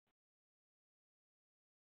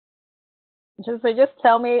just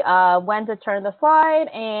tell me when to turn the slide,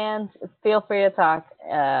 and feel free to talk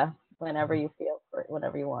whenever you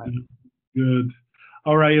whenever you want. Good.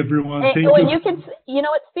 All right, everyone. And, thank you. You can, you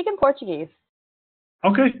know what? Speak in Portuguese.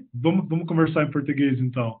 Ok, vamos conversar em português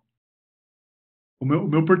então. O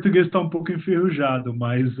meu português está pouco enferrujado,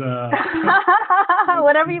 mas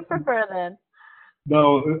whatever you prefer then.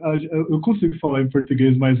 Não, eu consigo falar em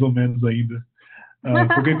português mais ou menos ainda.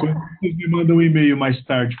 Qualquer coisa, vocês me mandam um e-mail mais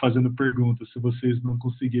tarde fazendo perguntas, se vocês não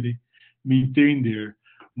conseguirem me entender.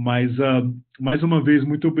 Mas, mais uma vez,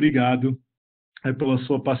 muito obrigado pela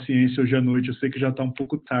sua paciência hoje à noite. Eu sei que já está um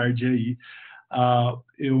pouco tarde aí.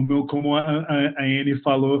 Como a Anne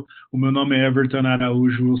falou, o meu nome é Everton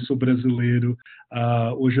Araújo, eu sou brasileiro.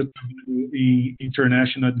 Hoje eu estou em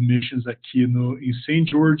International Admissions aqui em St.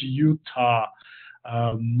 George, Utah.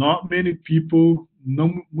 Not many people,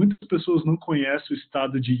 muitas pessoas não conhecem o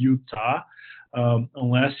estado de Utah,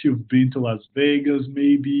 unless you've been to Las Vegas,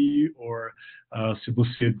 maybe, or se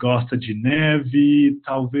você gosta de neve,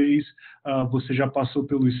 talvez você já passou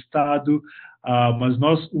pelo estado, mas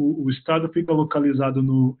o estado fica localizado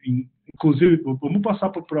inclusive, vamos passar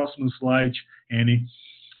para o próximo slide, Annie.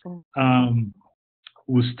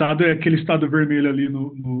 O estado é aquele estado vermelho ali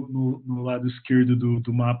no lado esquerdo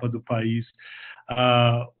do mapa do país.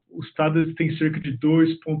 O estado tem cerca de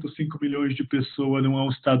 2,5 milhões de pessoas, não é um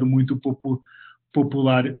estado muito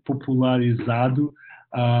popularizado.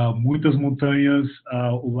 Muitas montanhas,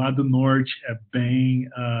 o lado norte é bem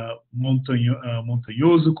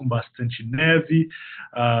montanhoso, com bastante neve.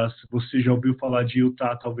 Se você já ouviu falar de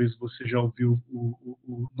Utah, talvez você já ouviu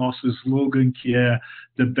o nosso slogan, que é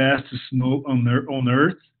The Best Snow on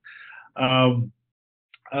Earth.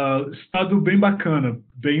 Estado bem bacana,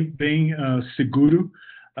 bem seguro.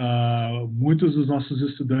 Muitos dos nossos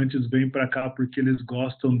estudantes vêm para cá porque eles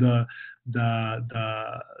gostam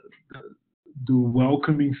do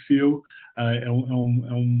welcoming feel. É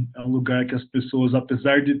um lugar que as pessoas,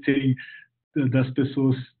 apesar das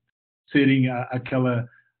pessoas serem aquela,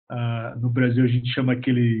 no Brasil a gente chama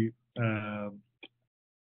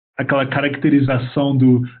aquela caracterização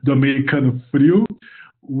do americano frio,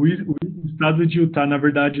 o estado de Utah, na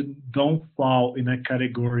verdade, don't fall in that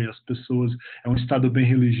category. As pessoas, é um estado bem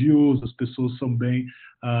religioso, as pessoas são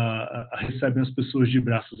recebem as pessoas de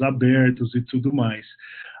braços abertos e tudo mais.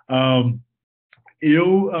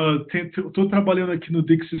 Eu estou trabalhando aqui no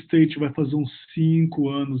Dixie State, vai fazer uns 5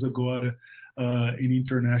 anos agora em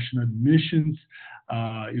International Admissions.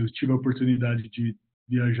 Eu tive a oportunidade de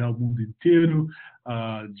viajar o mundo inteiro,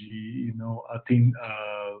 a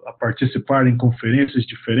participar em conferências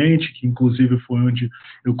diferentes, que inclusive foi onde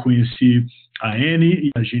eu conheci a Anne,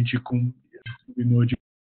 e a gente combinou de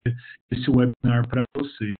fazer esse webinar para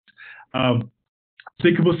vocês.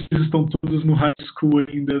 Sei que vocês estão todos no high school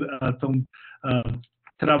ainda, estão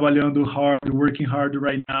trabalhando hard, working hard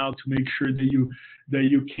right now to make sure that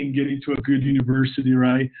you can get into a good university,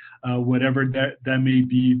 right? Whatever that may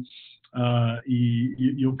be.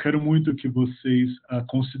 E eu quero muito que vocês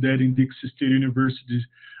considerem Dixie State University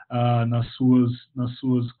nas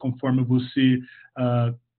suas, conforme você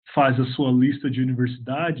faz a sua lista de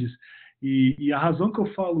universidades. E a razão que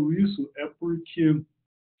eu falo isso é porque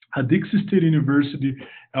a Dixie State University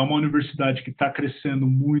é uma universidade que está crescendo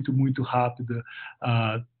muito, muito rápida.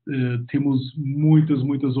 Temos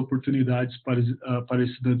muitas oportunidades para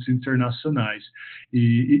estudantes internacionais.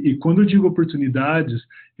 E quando eu digo oportunidades,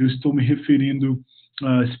 eu estou me referindo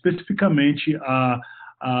especificamente a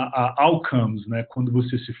outcomes, né? Quando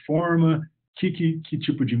você se forma, que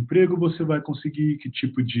tipo de emprego você vai conseguir, que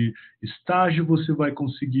tipo de estágio você vai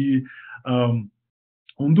conseguir.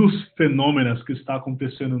 Um dos fenômenos que está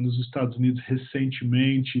acontecendo nos Estados Unidos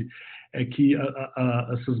recentemente é que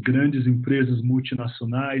essas grandes empresas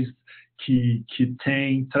multinacionais que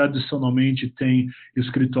tradicionalmente têm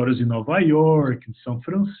escritórios em Nova York, em São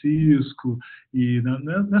Francisco, e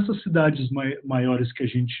nessas cidades maiores que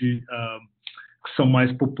que são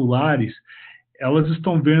mais populares, elas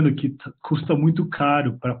estão vendo que custa muito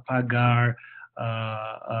caro para pagar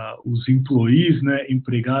os employees, né,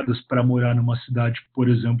 empregados, para morar numa cidade, por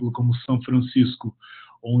exemplo, como São Francisco,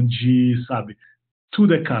 onde, sabe,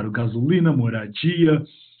 tudo é caro, gasolina, moradia.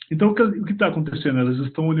 Então, o que está acontecendo? Elas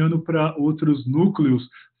estão olhando para outros núcleos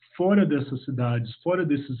fora dessas cidades, fora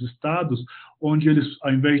desses estados, onde eles,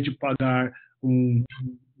 ao invés de pagar um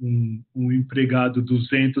empregado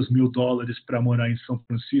 $200 mil para morar em São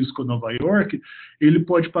Francisco, Nova York, ele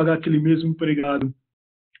pode pagar aquele mesmo empregado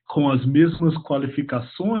com as mesmas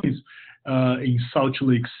qualificações em Salt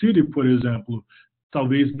Lake City, por exemplo,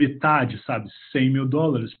 talvez metade, sabe, $100 mil,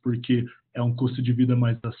 porque é um custo de vida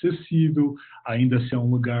mais acessível, ainda assim é um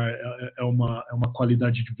lugar, é uma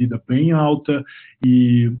qualidade de vida bem alta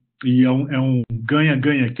e é um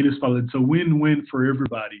ganha-ganha, que eles falam, it's a win-win for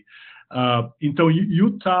everybody. Então,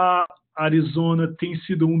 Utah, Arizona tem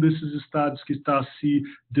sido um desses estados que está se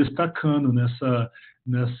destacando nessa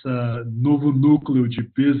novo núcleo de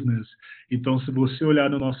business. Então, se você olhar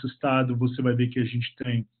no nosso estado, você vai ver que a gente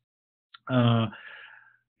tem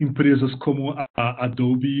empresas como a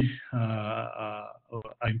Adobe,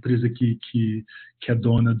 a empresa que é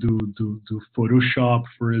dona do Photoshop,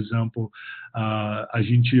 por exemplo. A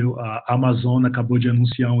Amazon acabou de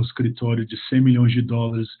anunciar um escritório de $100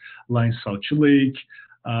 milhões lá em Salt Lake.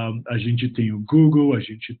 A gente tem o Google, a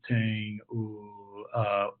gente tem o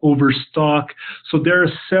Overstock. So there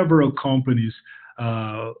are several companies.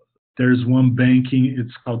 There's one banking,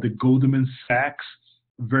 it's called the Goldman Sachs,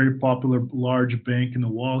 very popular large bank in the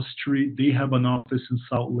Wall Street. They have an office in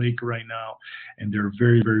Salt Lake right now, and they're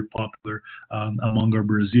very, very popular among our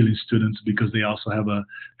Brazilian students because they also have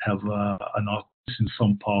an office in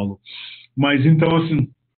São Paulo. Mas então, assim,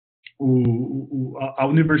 a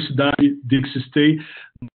Universidade Dixie State,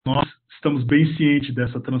 nós estamos bem cientes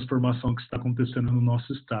dessa transformação que está acontecendo no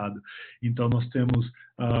nosso estado. Então, nós temos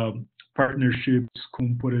partnerships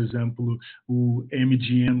com, por exemplo, o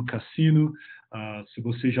MGM Cassino. Se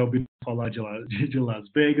você já ouviu falar de Las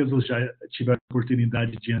Vegas, ou já tiver a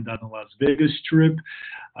oportunidade de andar no Las Vegas Strip,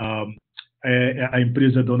 a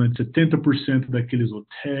empresa é dona de 70% daqueles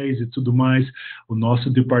hotéis e tudo mais. O nosso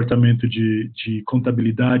departamento de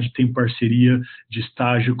contabilidade tem parceria de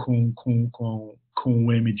estágio com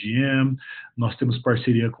o MGM. Nós temos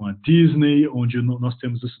parceria com a Disney, onde nós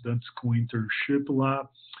temos estudantes com internship lá.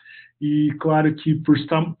 E claro que por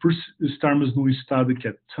estarmos num estado que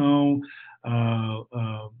é tão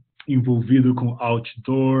envolvido com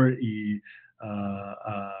outdoor e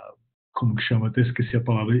como que chama? Até esqueci a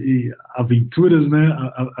palavra. E aventuras, né?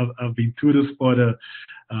 Aventuras fora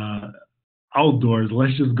outdoors.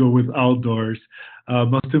 Let's just go with outdoors.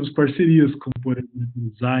 Nós temos parcerias com, por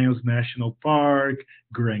exemplo, Zion's National Park,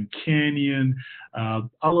 Grand Canyon.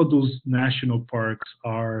 All of those national parks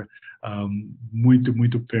are muito,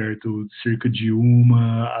 muito perto, cerca de 1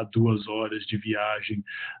 a 2 horas de viagem.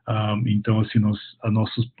 Então, assim,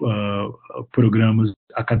 nossos programas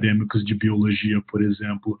acadêmicos de biologia, por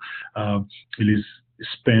exemplo, eles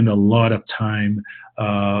spend a lot of time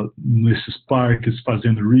nesses parques,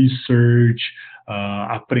 fazendo research,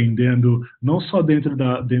 aprendendo, não só dentro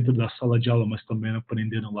da sala de aula, mas também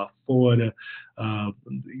aprendendo lá fora,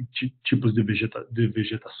 tipos de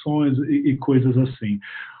vegetações e coisas assim.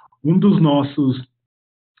 Um dos nossos,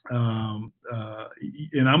 and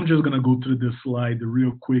I'm just going to go through this slide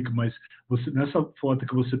real quick, mas nessa foto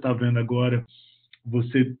que você está vendo agora,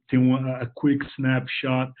 você tem a quick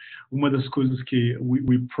snapshot. Uma das coisas que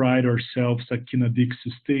we pride ourselves aqui na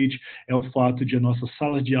Dixie State é o fato de a nossa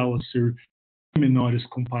sala de aula ser menores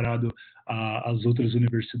comparado às outras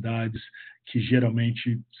universidades, que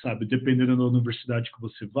geralmente, sabe, dependendo da universidade que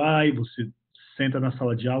você vai, você senta na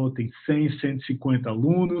sala de aula, tem 100, 150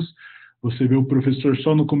 alunos, você vê o professor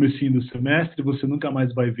só no comecinho do semestre, você nunca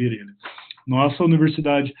mais vai ver ele. Nossa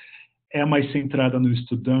universidade é mais centrada no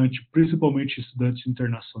estudante, principalmente estudantes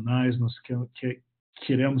internacionais. Nós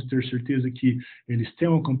queremos ter certeza que eles têm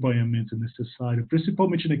o acompanhamento necessário,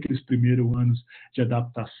 principalmente naqueles primeiros anos de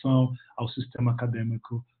adaptação ao sistema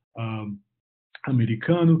acadêmico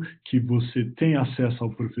americano, que você tem acesso ao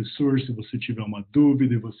professor se você tiver uma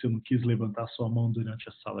dúvida e você não quis levantar sua mão durante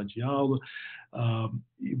a sala de aula.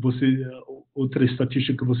 Outra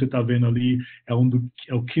estatística que você está vendo ali é o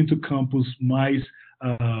 5º campus mais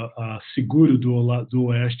seguro do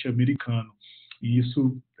oeste americano. E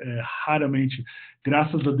isso raramente,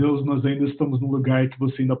 graças a Deus, nós ainda estamos num lugar que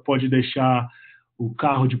você ainda pode deixar o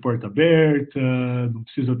carro de porta aberta, não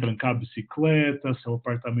precisa trancar a bicicleta, seu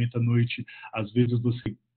apartamento à noite, às vezes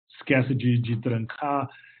você esquece de trancar,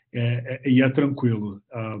 e é tranquilo.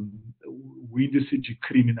 O índice de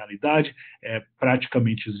criminalidade é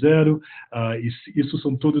praticamente zero. Isso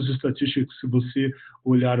são todas as estatísticas que, se você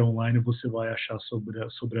olhar online, você vai achar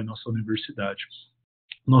sobre a nossa universidade.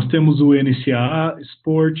 Nós temos o NCAA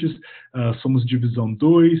Esportes, somos divisão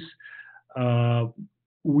 2.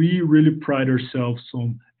 We really pride ourselves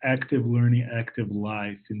on active learning, active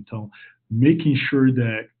life. Então, making sure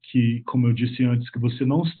that, como eu disse antes, que você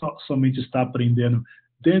não somente está aprendendo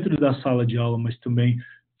dentro da sala de aula, mas também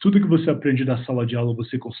tudo que você aprende da sala de aula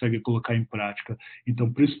você consegue colocar em prática.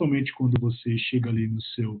 Então, principalmente quando você chega ali no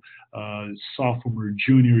seu sophomore,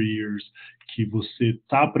 junior years, que você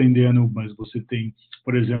está aprendendo, mas você tem,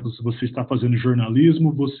 por exemplo, se você está fazendo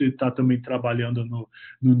jornalismo, você está também trabalhando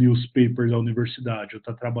no newspaper da universidade, ou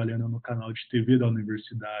está trabalhando no canal de TV da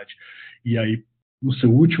universidade. E aí, no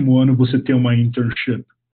seu último ano, você tem uma internship,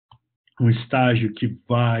 um estágio que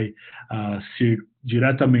vai ser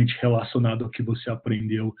diretamente relacionado ao que você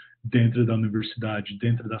aprendeu dentro da universidade,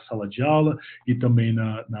 dentro da sala de aula, e também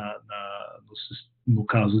no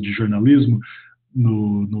caso de jornalismo,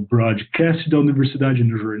 no broadcast da universidade,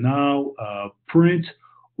 no jornal, print,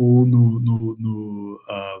 ou no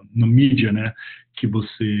mídia, né, que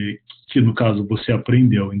no caso você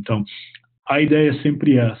aprendeu. Então, a ideia é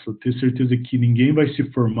sempre essa, ter certeza que ninguém vai se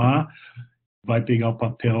formar, vai pegar o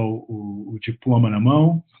papel, o diploma na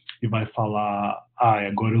mão e vai falar,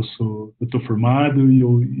 agora eu estou formado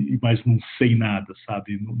mas não sei nada,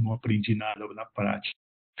 sabe? Não aprendi nada na prática.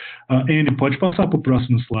 Andy, pode passar para o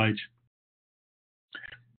próximo slide.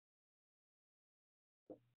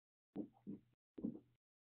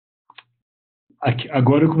 Aqui,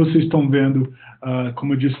 agora que vocês estão vendo,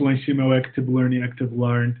 como eu disse lá em cima, é o Active Learning, Active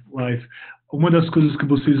Life. Uma das coisas que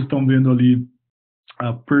vocês estão vendo ali,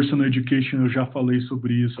 a Personal Education, eu já falei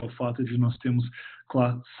sobre isso, o fato de nós termos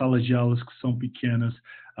salas de aulas que são pequenas,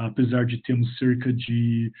 apesar de termos cerca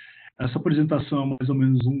de... Essa apresentação é mais ou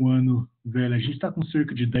menos um ano velha. A gente está com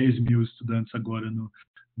cerca de 10 mil estudantes agora no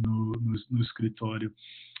escritório,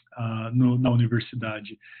 na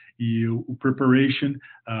universidade. E o Preparation,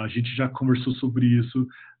 a gente já conversou sobre isso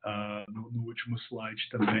no último slide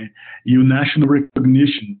também. E o National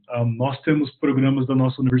Recognition, nós temos programas da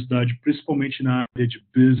nossa universidade, principalmente na área de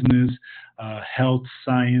Business, Health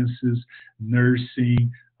Sciences, Nursing,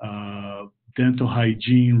 Dental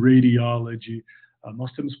Hygiene, Radiology.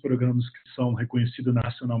 Nós temos programas que são reconhecidos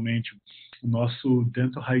nacionalmente. O nosso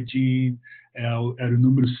Dental Hygiene era o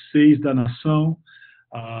número 6 da nação.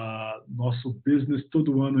 Nosso business,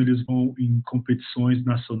 todo ano eles vão em competições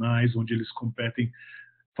nacionais, onde eles competem,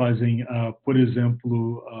 fazem, por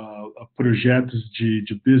exemplo, projetos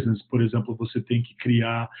de business. Por exemplo, você tem que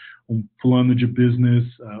criar um plano de business,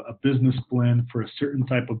 a business plan for a certain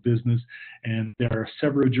type of business, and there are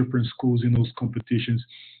several different schools in those competitions.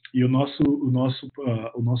 E o nosso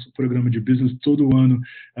programa de business todo ano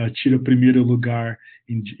tira primeiro lugar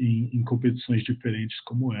em competições diferentes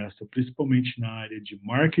como essa, principalmente na área de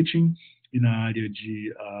marketing e na área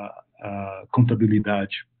de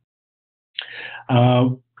contabilidade.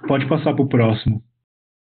 Pode passar para o próximo.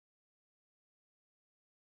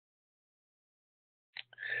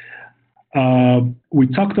 We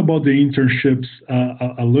talked about the internships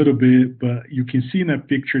a little bit, but you can see in that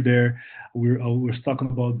picture there, we're talking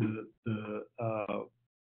about the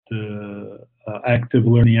active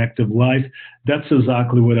learning, active life. That's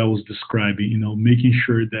exactly what I was describing, making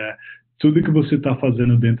sure that tudo que você está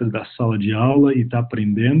fazendo dentro da sala de aula e está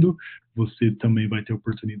aprendendo, você também vai ter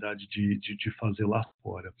oportunidade de fazer lá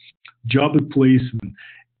fora. Job placement.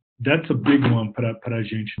 That's a big one para a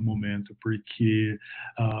gente no momento, porque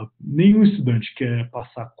nenhum estudante quer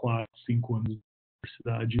passar 4, 5 anos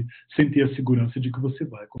na universidade sem ter a segurança de que você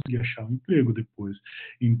vai conseguir achar um emprego depois.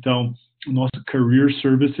 Então, o nosso Career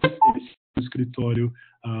Services, esse é um escritório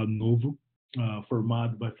novo,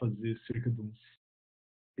 formado, vai fazer cerca de uns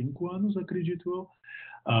 5 anos, acredito eu.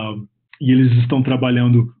 E eles estão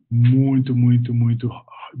trabalhando muito,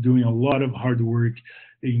 doing a lot of hard work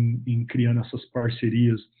em criando essas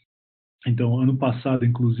parcerias. Então, ano passado,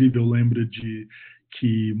 inclusive, eu lembro de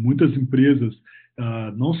que muitas empresas,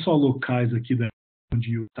 não só locais aqui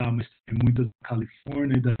onde eu estava, mas muitas da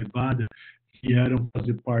Califórnia e da Nevada, vieram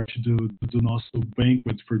fazer parte do nosso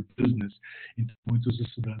Banquet for Business. Então, muitos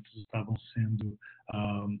estudantes estavam sendo,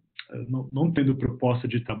 não tendo proposta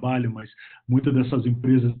de trabalho, mas muitas dessas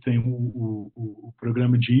empresas têm o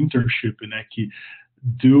programa de internship, né, que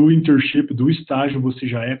do estágio, você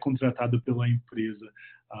já é contratado pela empresa.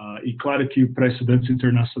 E claro que para estudantes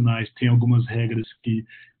internacionais tem algumas regras que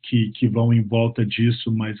vão em volta disso,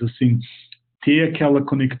 mas assim, ter aquela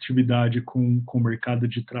conectividade com o mercado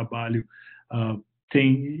de trabalho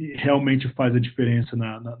realmente faz a diferença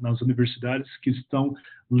nas universidades que estão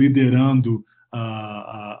liderando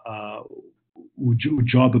o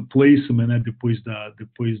job placement, né, depois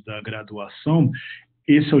da graduação.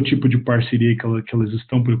 Esse é o tipo de parceria que elas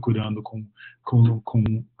estão procurando com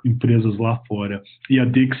empresas lá fora. E a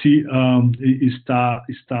Dixie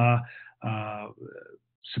está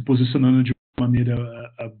se posicionando de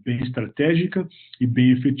maneira bem estratégica e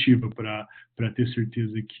bem efetiva para ter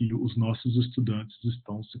certeza que os nossos estudantes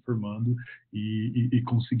estão se formando e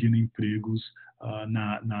conseguindo empregos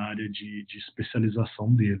na área de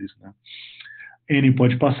especialização deles, né? Annie,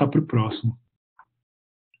 pode passar para o próximo.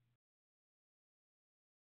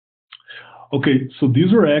 Okay, so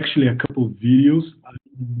these are actually a couple of videos. I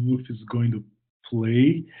don't know if it's going to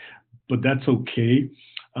play, but that's okay.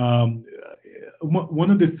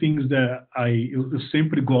 One of the things that eu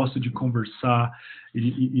sempre gosto de conversar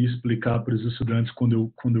e explicar para os estudantes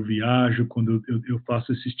quando eu viajo, quando eu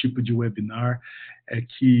faço esse tipo de webinar, é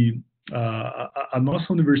que a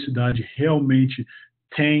nossa universidade realmente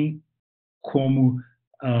tem como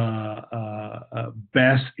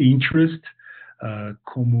best interest,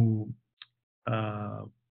 como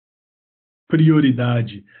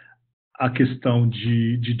prioridade a questão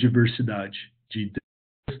de diversidade, de ideias.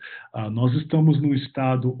 Nós estamos num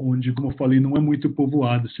estado onde, como eu falei, não é muito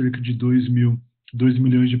povoado, cerca de 2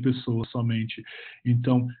 milhões de pessoas somente.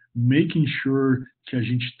 Então, making sure que a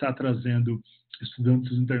gente está trazendo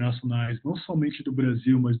estudantes internacionais, não somente do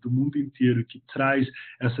Brasil, mas do mundo inteiro, que traz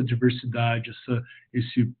essa diversidade,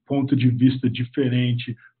 esse ponto de vista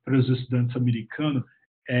diferente para os estudantes americanos,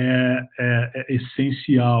 é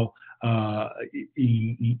essencial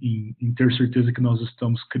em ter certeza que nós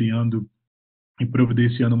estamos criando e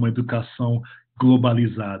providenciando uma educação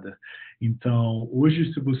globalizada. Então,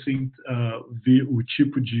 hoje, se você vê o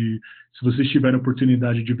tipo se vocês tiverem a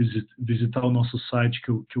oportunidade de visitar o nosso site,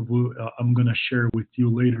 que eu vou, I'm gonna share with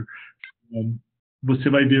you later, você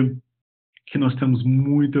vai ver que nós temos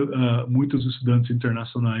muitos estudantes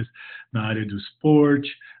internacionais na área do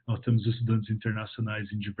esporte, nós temos estudantes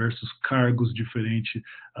internacionais em diversos cargos diferentes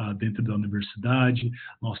dentro da universidade,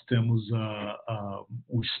 nós temos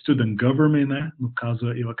o student government, né? No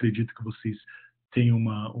caso, eu acredito que vocês têm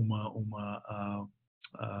uma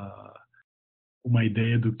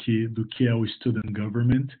ideia do que é o student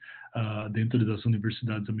government dentro das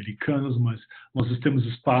universidades americanas, mas nós temos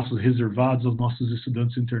espaços reservados aos nossos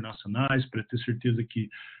estudantes internacionais para ter certeza que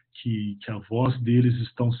a voz deles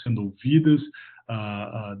estão sendo ouvidas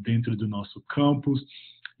dentro do nosso campus.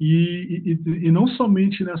 E não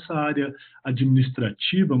somente nessa área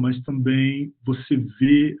administrativa, mas também você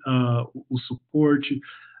vê o suporte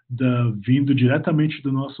vindo diretamente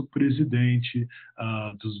do nosso presidente,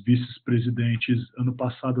 dos vice-presidentes. Ano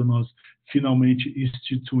passado nós finalmente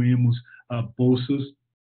instituímos bolsas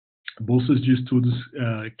de estudos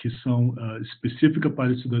que são específicas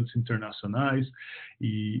para estudantes internacionais,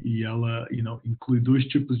 e ela inclui 2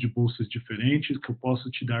 tipos de bolsas diferentes, que eu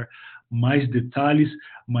posso te dar mais detalhes,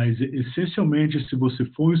 mas essencialmente, se você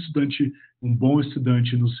for um bom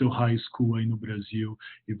estudante no seu high school aí no Brasil,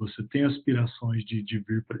 e você tem aspirações de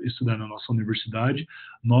vir para estudar na nossa universidade,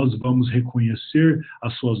 nós vamos reconhecer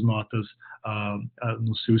as suas notas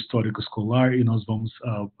no seu histórico escolar, e nós vamos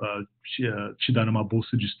te dar uma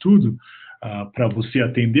bolsa de estudo para você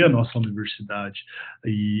atender a nossa universidade.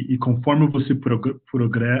 E conforme você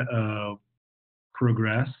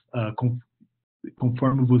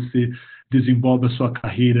conforme você desenvolve a sua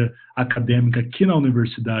carreira acadêmica aqui na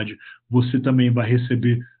universidade, você também vai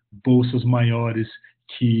receber bolsas maiores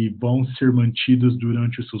que vão ser mantidas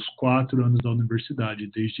durante os seus 4 anos da universidade,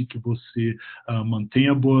 desde que você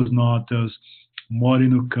mantenha boas notas, more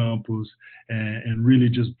no campus, and really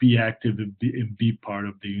just be active and be part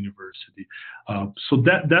of the university. So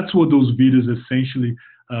that's what those videos essentially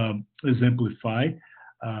exemplify.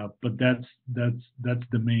 But that's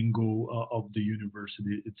the main goal of the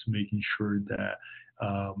university. It's making sure that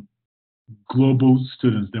global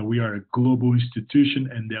students, that we are a global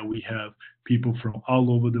institution, and that we have people from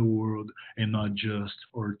all over the world, and not just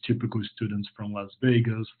our typical students from Las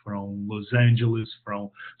Vegas, from Los Angeles,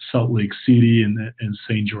 from Salt Lake City, and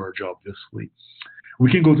St. George, obviously.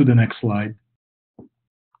 We can go to the next slide.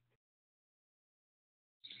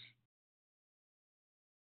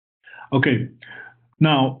 Okay.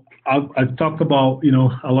 Now, I've talked about,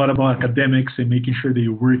 a lot about academics and making sure that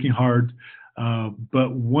you're working hard.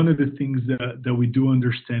 But one of the things that we do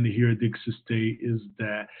understand here at Dixie State is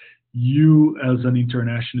that you, as an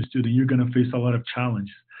international student, you're going to face a lot of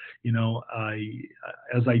challenges.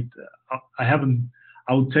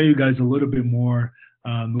 I'll tell you guys a little bit more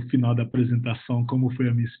no final da apresentação, como foi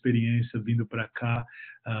a minha experiência vindo para cá,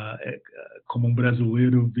 como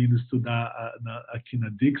brasileiro vindo estudar aqui na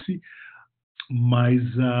Dixie. Mas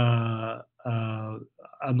a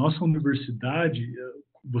nossa universidade,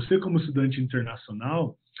 você como estudante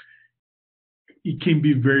internacional, it can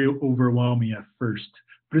be very overwhelming at first,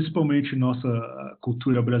 principalmente nossa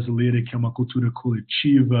cultura brasileira, que é uma cultura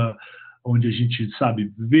coletiva, onde a gente,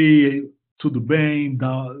 sabe, vê tudo bem,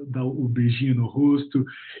 dá o beijinho no rosto.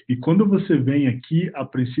 E quando você vem aqui, a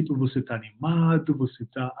princípio você está animado, você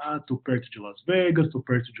está, estou perto de Las Vegas, estou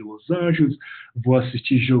perto de Los Angeles, vou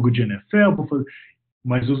assistir jogo de NFL, vou fazer...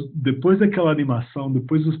 Mas depois daquela animação,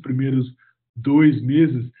 depois dos primeiros 2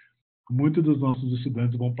 meses, muitos dos nossos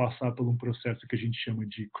estudantes vão passar por um processo que a gente chama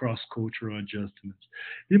de cross-cultural adjustment.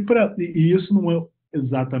 E isso não é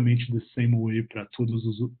exatamente the same way para todos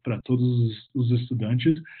os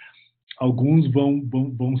estudantes. Alguns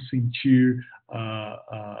vão sentir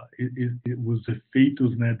os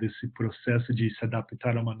efeitos, né, desse processo de se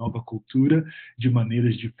adaptar a uma nova cultura de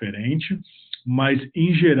maneiras diferentes, mas,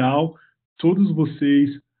 em geral, todos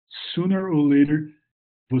vocês, sooner or later,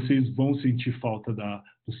 vocês vão sentir falta da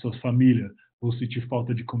sua família, vão sentir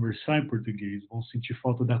falta de conversar em português, vão sentir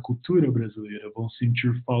falta da cultura brasileira, vão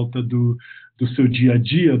sentir falta do seu dia a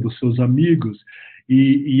dia, dos seus amigos.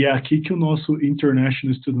 E é aqui que o nosso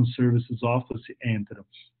International Student Services Office entra.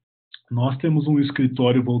 Nós temos um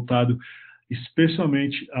escritório voltado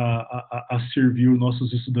especialmente a servir os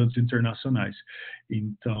nossos estudantes internacionais.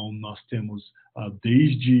 Então, nós temos,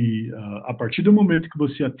 a partir do momento que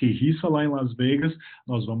você aterrissa lá em Las Vegas,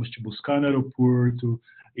 nós vamos te buscar no aeroporto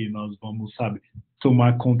e nós vamos,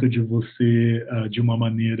 tomar conta de você de uma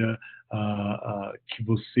maneira que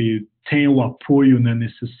você tenha o apoio, né,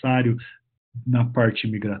 necessário na parte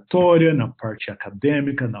migratória, na parte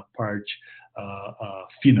acadêmica, na parte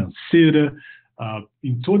financeira,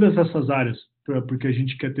 em todas essas áreas, porque a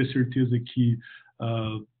gente quer ter certeza que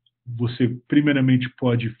você, primeiramente,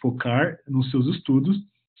 pode focar nos seus estudos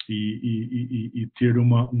e ter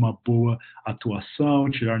uma boa atuação,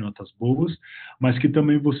 tirar notas boas, mas que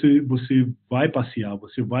também você vai passear,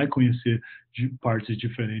 você vai conhecer de partes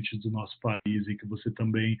diferentes do nosso país e que você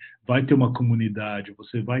também vai ter uma comunidade,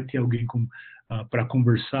 você vai ter alguém para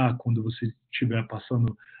conversar quando você estiver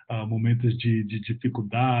passando momentos de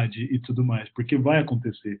dificuldade e tudo mais, porque vai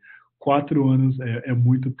acontecer. 4 anos é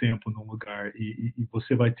muito tempo num lugar e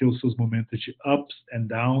você vai ter os seus momentos de ups and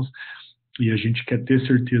downs, e a gente quer ter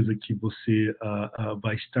certeza que você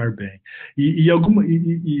vai estar bem. E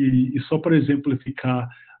só para exemplificar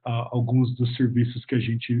alguns dos serviços que a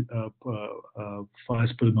gente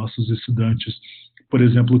faz para os nossos estudantes, por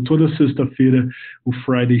exemplo, toda sexta-feira o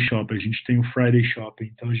Friday Shopping, a gente tem o Friday Shopping,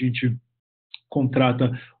 então a gente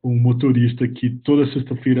contrata um motorista que toda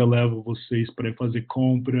sexta-feira leva vocês para ir fazer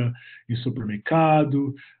compra em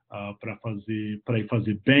supermercado, para ir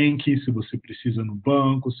fazer banking, se você precisa no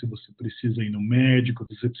banco, se você precisa ir no médico,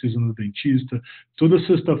 se você precisa no dentista. Toda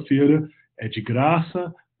sexta-feira é de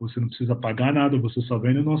graça, você não precisa pagar nada, você só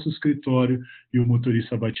vem no nosso escritório e o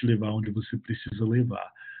motorista vai te levar onde você precisa levar.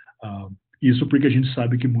 Isso porque a gente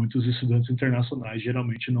sabe que muitos estudantes internacionais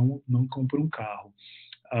geralmente não compram um carro.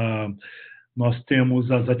 Nós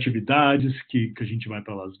temos as atividades que a gente vai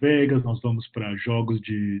para Las Vegas, nós vamos para jogos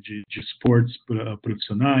de esportes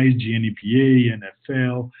profissionais, de NBA,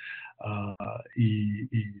 NFL,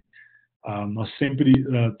 nós sempre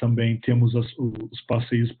também temos os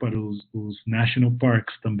passeios para os National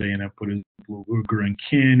Parks também, né? Por exemplo, o Grand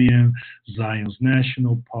Canyon, Zion's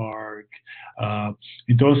National Park.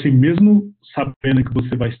 Então, assim, mesmo sabendo que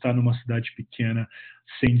você vai estar numa cidade pequena,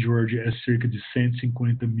 St. George é cerca de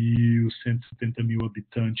 150 mil, 170 mil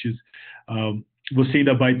habitantes, você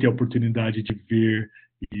ainda vai ter a oportunidade de ver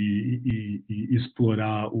e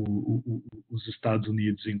explorar os Estados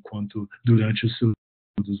Unidos durante os seus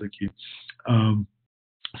estudos aqui.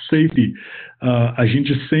 Safety, a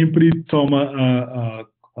gente sempre toma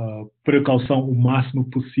a precaução o máximo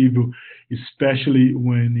possível, especially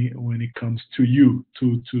when it comes to you,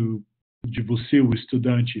 de você, o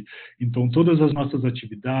estudante. Então, todas as nossas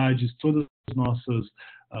atividades, tudo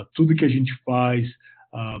que a gente faz,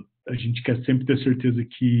 a gente quer sempre ter certeza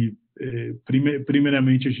que,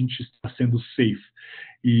 primeiramente, a gente está sendo safe.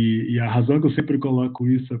 E a razão que eu sempre coloco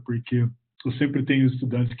isso é porque eu sempre tenho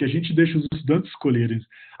estudantes que a gente deixa os estudantes escolherem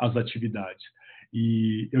as atividades.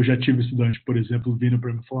 E eu já tive estudante, por exemplo, vindo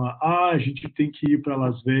para mim falar: a gente tem que ir para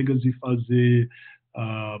Las Vegas e fazer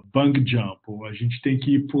bungee jump, ou a gente tem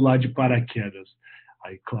que ir pular de paraquedas.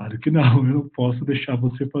 Aí, claro que não, eu não posso deixar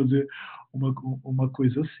você fazer uma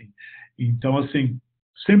coisa assim. Então, assim,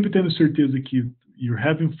 sempre tendo certeza que you're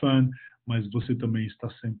having fun, mas você também está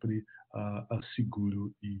sempre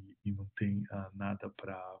seguro e não tem nada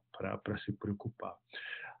para se preocupar.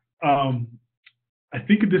 I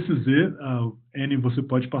think this is it. Annie, você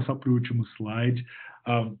pode passar para o último slide.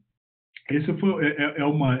 Esse foi, é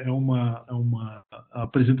uma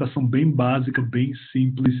apresentação bem básica, bem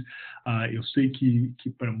simples. Eu sei que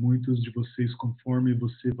para muitos de vocês, conforme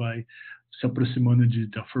você vai se aproximando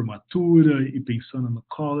da formatura e pensando no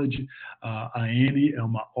college, a Anne é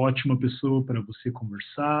uma ótima pessoa para você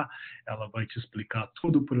conversar. Ela vai te explicar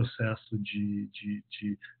todo o processo de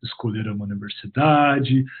escolher uma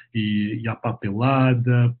universidade e a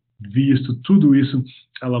papelada, visto, tudo isso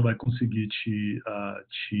ela vai conseguir te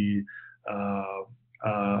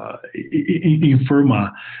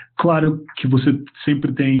informar. Claro que você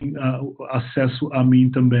sempre tem acesso a mim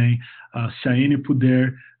também. Se a Anne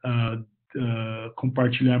puder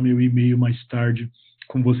compartilhar meu e-mail mais tarde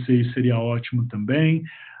com vocês, seria ótimo também.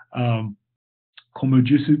 Como eu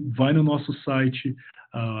disse, vai no nosso site.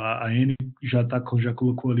 A Anne já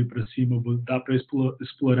colocou ali para cima. Dá para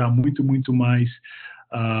explorar muito, muito mais.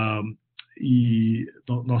 E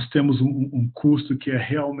nós temos um custo que é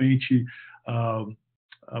realmente,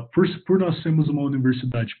 por nós sermos uma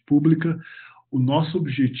universidade pública, o nosso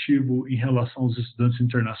objetivo em relação aos estudantes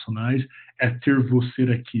internacionais é ter você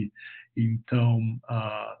aqui. Então,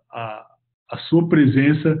 a sua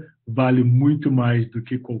presença vale muito mais do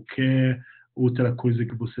que qualquer outra coisa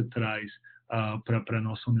que você traz para a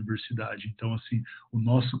nossa universidade. Então, assim, o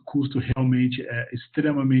nosso custo realmente é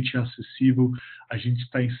extremamente acessível. A gente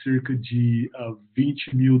está em cerca de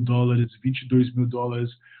 $20 mil, $22 mil,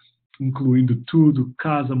 incluindo tudo: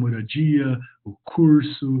 casa, moradia, o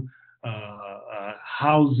curso,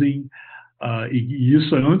 housing, e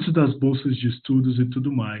isso é antes das bolsas de estudos e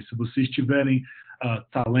tudo mais. Se vocês tiverem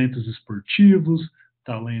talentos esportivos,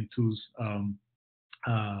 talentos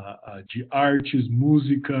de artes,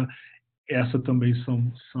 música, essa também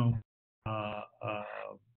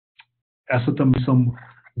são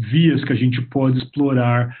vias que a gente pode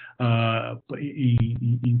explorar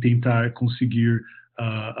em tentar conseguir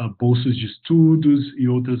bolsas de estudos e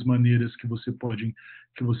outras maneiras que você pode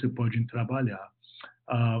trabalhar.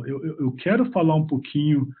 Eu quero falar um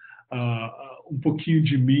pouquinho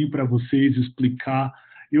de mim para vocês, explicar.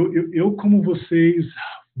 Eu, como vocês,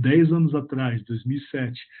 10 anos atrás,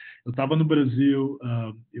 2007, eu estava no Brasil,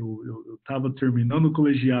 eu estava terminando o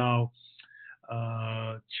colegial,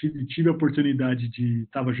 tive a oportunidade de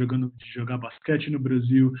jogar basquete no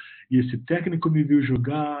Brasil, e esse técnico me viu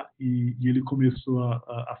jogar e ele começou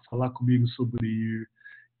a falar comigo sobre ir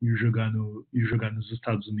jogar nos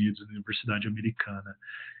Estados Unidos, na Universidade Americana.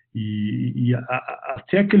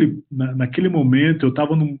 Até naquele momento, eu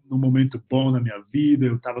estava num momento bom na minha vida,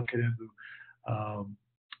 eu estava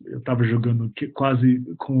jogando quase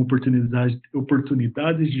com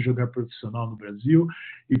oportunidades de jogar profissional no Brasil,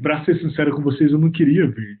 e para ser sincero com vocês, eu não queria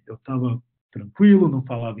vir. Eu estava tranquilo, não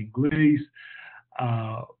falava inglês,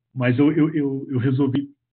 mas eu resolvi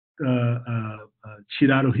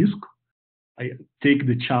tirar o risco, take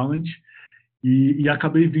the challenge, e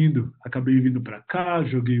acabei vindo para cá,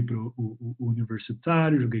 joguei para o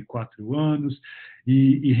universitário, joguei 4 anos,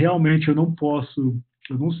 e realmente eu não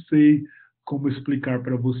sei como explicar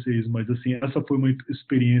para vocês, mas assim, essa foi uma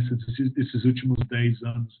experiência desses últimos 10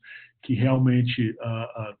 anos que realmente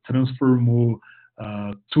transformou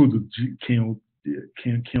tudo de quem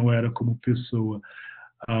eu era como pessoa.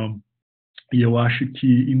 E eu acho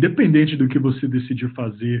que, independente do que você decidir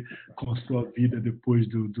fazer com a sua vida depois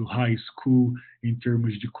do high school, em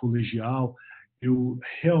termos de colegial, eu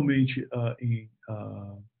realmente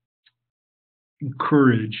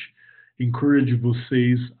encourage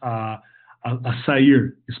vocês a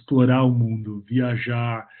sair, explorar o mundo,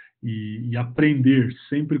 viajar e aprender.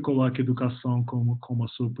 Sempre coloque a educação como a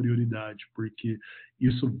sua prioridade, porque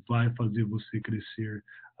isso vai fazer você crescer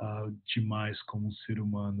demais como um ser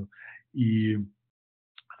humano. E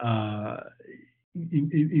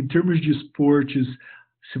em termos de esportes,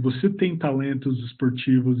 se você tem talentos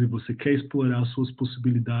esportivos e você quer explorar suas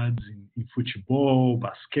possibilidades em futebol,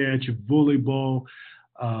 basquete, voleibol,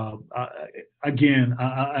 again,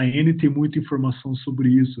 a Anne tem muita informação sobre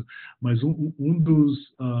isso, mas um dos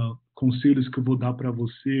conselhos que eu vou dar para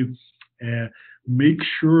você é make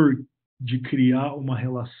sure de criar uma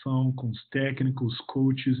relação com os técnicos,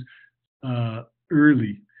 coaches,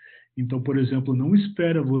 early. Então, por exemplo, não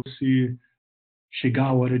espera você chegar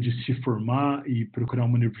a hora de se formar e procurar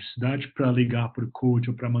uma universidade para ligar para o coach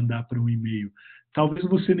ou para mandar para um e-mail. Talvez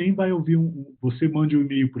você nem vai ouvir você mande um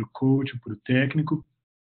e-mail para o coach, para o técnico,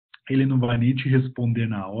 ele não vai nem te responder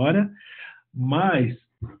na hora, mas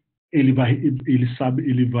ele vai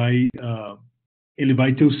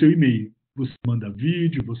ter o seu e-mail. Você manda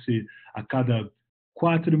vídeo, você a cada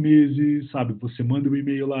 4 meses, sabe, você manda um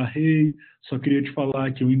e-mail lá: hey, só queria te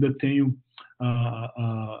falar que eu ainda tenho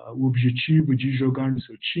o objetivo de jogar no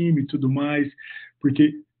seu time e tudo mais,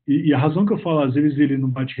 porque e a razão que eu falo, às vezes ele não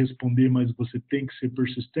vai te responder, mas você tem que ser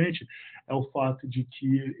persistente, é o fato de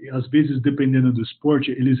que, às vezes, dependendo do esporte,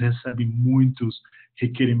 eles recebem muitos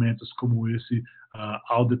requerimentos como esse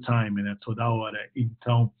all the time, né, toda hora.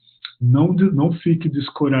 Então, não fique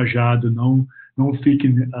descorajado, não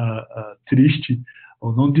fique triste,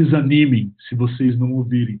 ou não desanimem se vocês não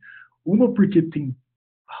ouvirem. Uma, porque tem,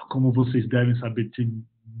 como vocês devem saber, tem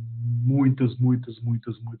muitas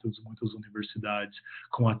universidades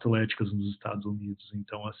com atléticas nos Estados Unidos.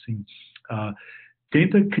 Então, assim,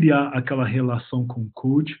 tenta criar aquela relação com o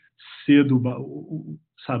coach cedo,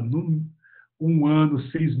 sabe, um ano,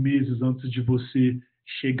 6 meses antes de você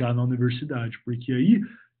chegar na universidade, porque aí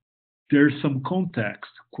there's some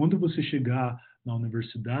context. Quando você chegar na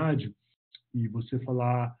universidade e você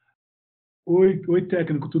falar: oi,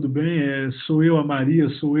 técnico, tudo bem? Sou eu, a Maria,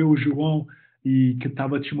 sou eu, o João, e que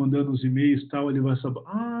estava te mandando os e-mails e tal. Ele vai saber: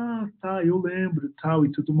 tá, eu lembro e tal,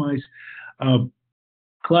 e tudo mais.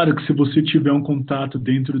 Claro que se você tiver um contato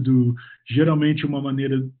dentro do... Geralmente, uma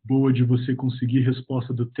maneira boa de você conseguir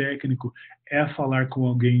resposta do técnico é falar com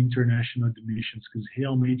alguém International Admissions, que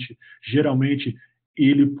geralmente,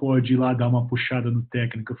 ele pode ir lá dar uma puxada no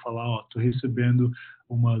técnico e falar: estou recebendo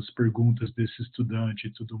umas perguntas desse estudante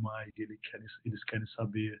e tudo mais, e eles querem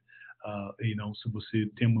saber se você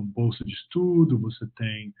tem uma bolsa de estudo, você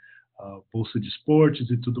tem bolsa de esportes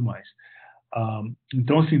e tudo mais.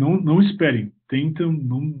 Então, assim, não esperem, tentam,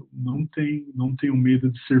 não tenham medo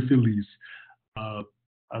de ser feliz.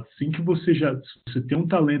 Assim que se você tem um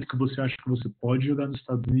talento que você acha que você pode jogar nos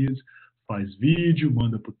Estados Unidos, faz vídeo,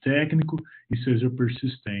 manda para o técnico e seja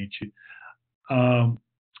persistente.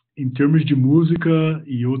 Em termos de música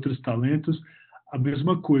e outros talentos, a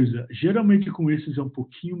mesma coisa. Geralmente com esses é um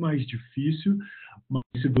pouquinho mais difícil, mas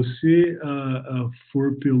se você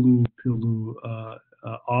for pelo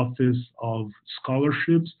Office of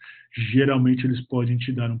Scholarships, geralmente eles podem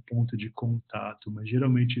te dar um ponto de contato, mas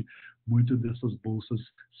geralmente muitas dessas bolsas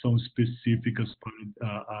são específicas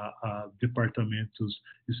para departamentos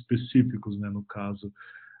específicos, né? No caso,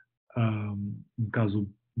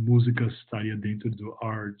 música estaria dentro do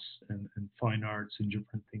arts and fine arts and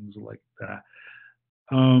different things like that.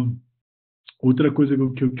 Outra coisa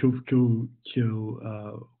que eu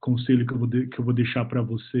conselho que eu vou deixar para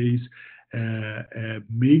vocês é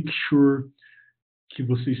make sure que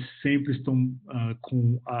vocês sempre estão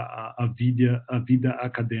com a vida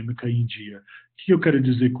acadêmica em dia. O que eu quero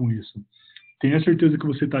dizer com isso? Tenha certeza que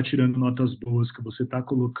você está tirando notas boas, que você está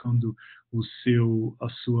colocando a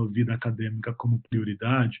sua vida acadêmica como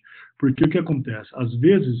prioridade, porque o que acontece? Às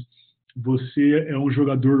vezes, você é um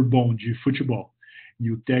jogador bom de futebol e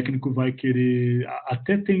o técnico vai querer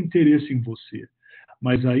até ter interesse em você,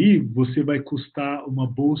 mas aí você vai custar uma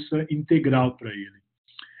bolsa integral para ele.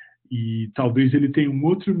 E talvez ele tenha um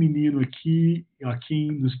outro menino aqui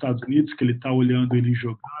nos Estados Unidos que ele está olhando ele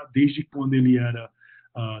jogar desde quando ele era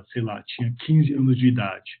sei lá, tinha 15 anos de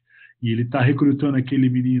idade. E ele está recrutando aquele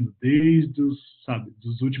menino desde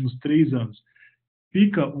dos últimos 3 anos.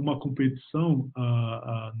 Fica uma competição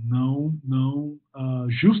não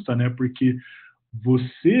justa, né? Porque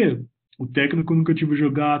o técnico nunca te viu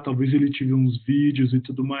jogar, talvez ele tive uns vídeos e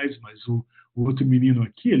tudo mais, mas o outro menino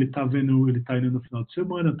aqui, ele está indo no final de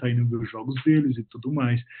semana, está indo ver os jogos deles e tudo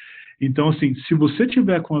mais. Então, assim, se você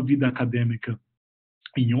tiver com a vida acadêmica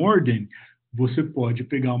em ordem, você pode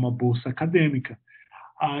pegar uma bolsa acadêmica.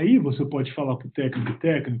 Aí você pode falar para o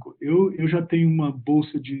técnico, eu já tenho uma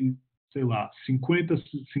bolsa de, sei lá,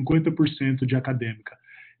 50% de acadêmica.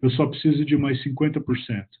 Eu só preciso de mais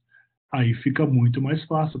 50%. Aí fica muito mais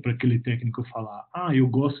fácil para aquele técnico falar: eu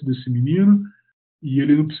gosto desse menino e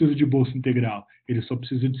ele não precisa de bolsa integral. Ele só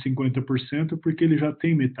precisa de 50% porque ele já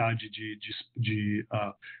tem metade de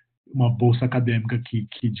uma bolsa acadêmica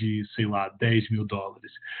que de, sei lá, $10 mil.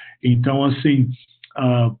 Então, assim,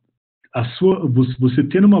 você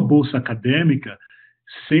tendo uma bolsa acadêmica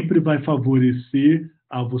sempre vai favorecer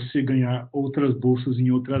a você ganhar outras bolsas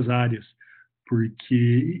em outras áreas.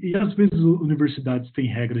 E às vezes universidades têm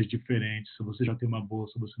regras diferentes. Se você já tem uma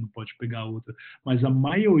bolsa, você não pode pegar outra. Mas a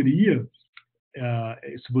maioria,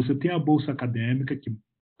 se você tem a bolsa acadêmica, que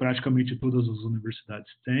praticamente todas as universidades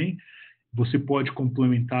têm, você pode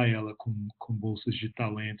complementar ela com bolsas de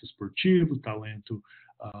talento esportivo, talento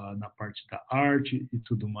na parte da arte e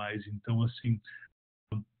tudo mais. Então, assim,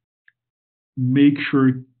 make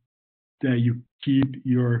sure that you keep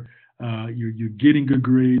you're getting good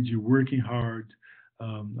grades, you're working hard.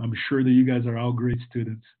 I'm sure that you guys are all great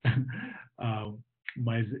students.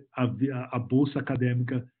 Mas a bolsa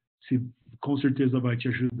acadêmica com certeza vai te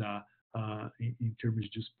ajudar em termos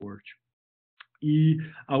de esporte. E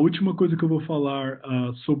a última coisa que eu vou falar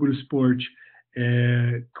sobre o esporte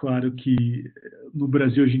é, claro que no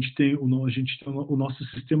Brasil a gente tem o nosso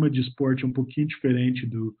sistema de esporte é um pouquinho diferente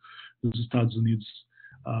dos Estados Unidos.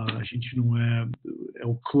 A gente não é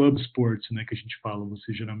o club sports, né, que a gente fala.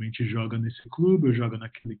 Você geralmente joga nesse clube, ou joga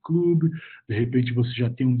naquele clube. De repente você já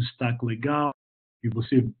tem um destaque legal e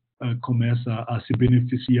você começa a se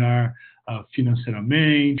beneficiar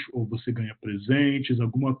financeiramente, ou você ganha presentes,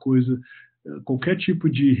 alguma coisa, qualquer tipo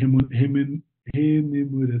de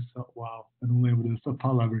remuneração. Uau, eu não lembro dessa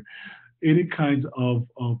palavra. Any kind of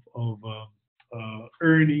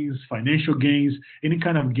earnings, financial gains, any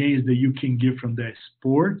kind of gains that you can get from that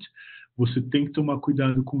sport, você tem que tomar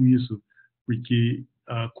cuidado com isso, porque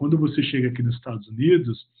quando você chega aqui nos Estados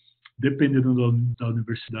Unidos, dependendo da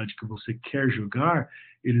universidade que você quer jogar,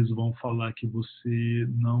 eles vão falar que você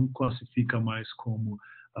não classifica mais como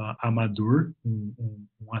amador,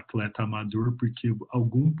 um atleta amador, porque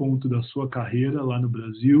algum ponto da sua carreira lá no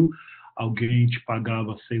Brasil, alguém te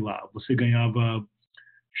pagava, sei lá, você ganhava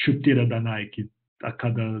chuteira da Nike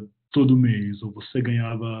todo mês, ou você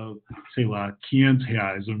ganhava, sei lá, R$ 500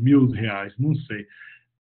 ou R$ 1.000, não sei.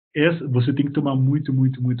 Você tem que tomar muito,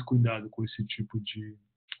 muito, muito cuidado com esse tipo de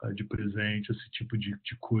presente, esse tipo de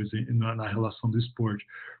coisa na relação do esporte,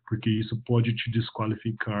 porque isso pode te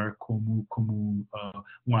desqualificar como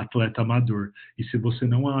um atleta amador. E se você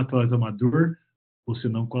não é um atleta amador, você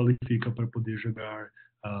não qualifica para poder jogar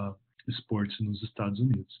esportes nos Estados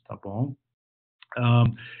Unidos, tá bom?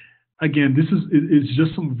 Again, this is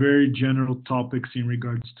just some very general topics in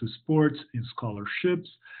regards to sports and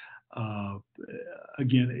scholarships.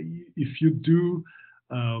 Again, if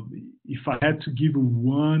I had to give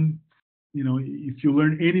one, if you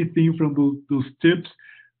learn anything from those tips,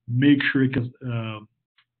 make sure que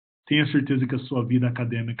tenha certeza que a sua vida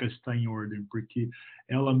acadêmica está em ordem, porque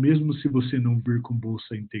ela, mesmo se você não vir com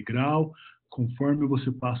bolsa integral, conforme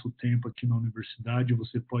você passa o tempo aqui na universidade,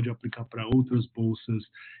 você pode aplicar para outras bolsas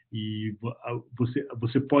e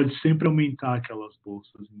você pode sempre aumentar aquelas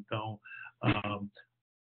bolsas. Então,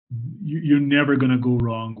 you're never going to go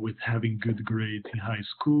wrong with having good grades in high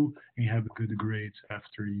school and have good grades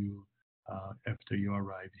after you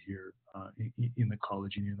arrive here in the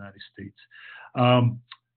college in the United States.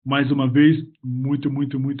 Mais uma vez, muito,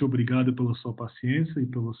 muito, muito obrigado pela sua paciência e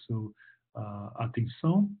pela sua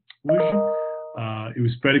atenção hoje. Eu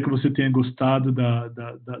espero que você tenha gostado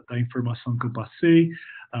da informação que eu passei.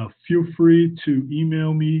 Feel free to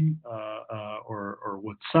email me or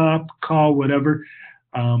WhatsApp, call, whatever.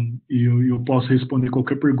 E eu posso responder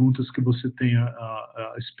qualquer pergunta que você tenha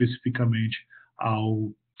especificamente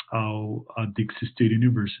ao Dixie State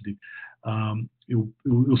University.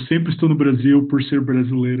 Eu sempre estou no Brasil por ser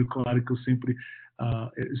brasileiro, claro que eu sempre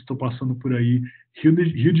estou passando por aí.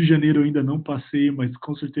 Rio de Janeiro eu ainda não passei, mas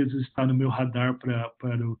com certeza está no meu radar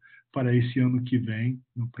para esse ano que vem,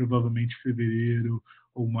 provavelmente fevereiro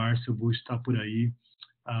ou março eu vou estar por aí.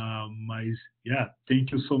 Mas, yeah,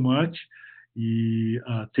 thank you so much. E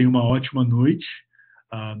tenha uma ótima noite.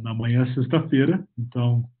 Na manhã, sexta-feira.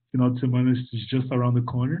 Então, final de semana is just around the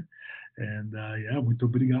corner. And, yeah, muito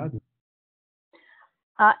obrigado.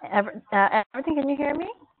 Everything, can you hear me?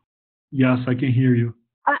 Yes, I can hear you.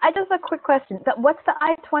 I just have a quick question. What's the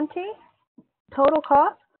I-20 total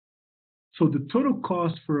cost? So the total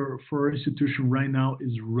cost for our institution right now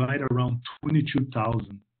is right around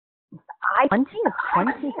 $22,000. I-20 is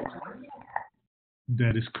 20?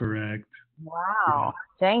 That is correct. Wow.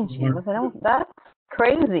 Gente, that's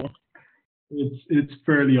crazy. It's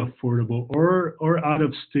fairly affordable. Or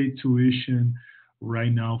out-of-state tuition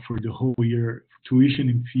right now for the whole year, tuition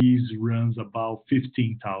and fees runs about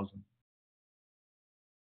 $15,000.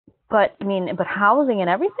 But housing and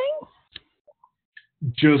everything?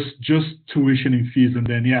 Just tuition and fees, and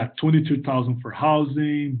then $22,000 for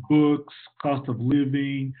housing, books, cost of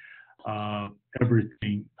living,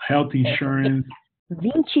 everything, health insurance.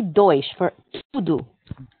 22 for tudo.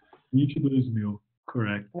 22,000,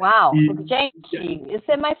 correct. Wow, gente,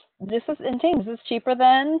 this is cheaper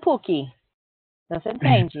than PUC. Você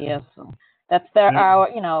entende isso? That's our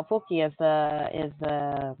PUC is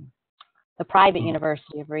the private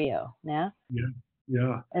university of Rio, né?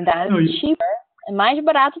 Yeah. And that is cheaper, é mais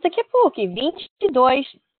barato do que PUC. $22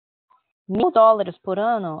 mil por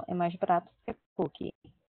ano é mais barato do que PUC,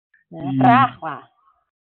 né? Pra lá.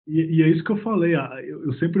 E é isso que eu falei,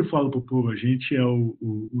 eu sempre falo para o povo, a gente é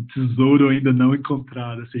o tesouro ainda não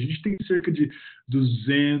encontrado. A gente tem cerca de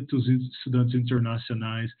 200 estudantes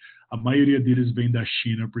internacionais, a maioria deles vem da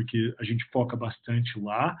China, porque a gente foca bastante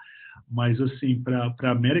lá, Mas, assim, para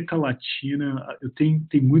a América Latina, tem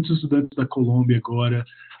muitos estudantes da Colômbia agora,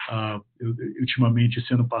 ultimamente,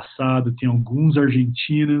 esse ano passado, tem alguns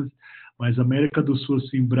argentinos, mas América do Sul,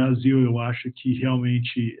 assim, Brasil, eu acho que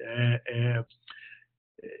realmente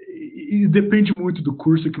e depende muito do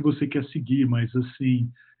curso que você quer seguir, mas,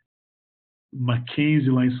 assim,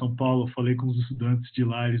 Mackenzie, lá em São Paulo, eu falei com os estudantes de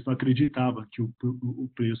lá, eles não acreditavam que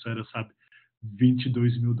o preço era, sabe, US$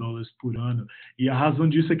 22.000 por ano. E a razão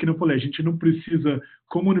disso é que, eu falei, a gente não precisa,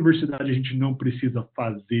 como universidade, a gente não precisa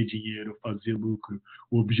fazer dinheiro, fazer lucro.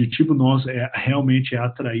 O objetivo nosso realmente é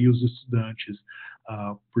atrair os estudantes,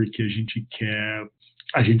 porque a gente quer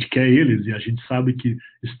eles, e a gente sabe que,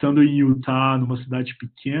 estando em Utah, numa cidade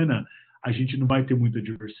pequena, a gente não vai ter muita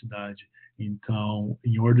diversidade. Então,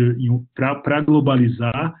 para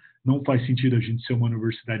globalizar, não faz sentido a gente ser uma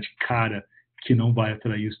universidade cara que não vai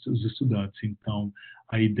atrair os estudantes. Então,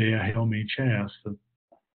 a ideia realmente é essa.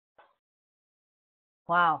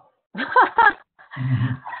 Uau! Uhum.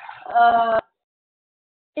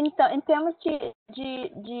 Então, em termos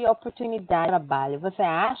de oportunidade de trabalho, você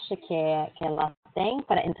acha que ela tem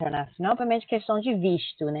para internacional, obviamente questão de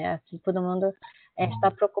visto, né? Assim, todo mundo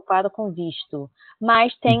está preocupado com visto,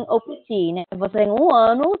 mas tem OPT, né? Você tem um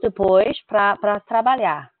ano depois para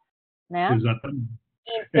trabalhar, né? Exatamente.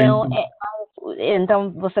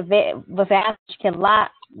 Então você acha que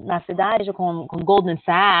lá na cidade, com Goldman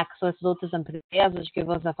Sachs ou essas outras empresas que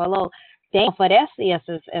você falou, oferece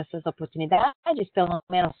essas oportunidades, pelo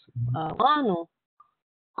menos um ano?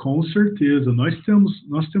 Com certeza. Nós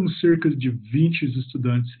temos cerca de 20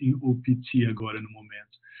 estudantes em OPT agora no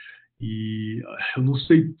momento. E eu não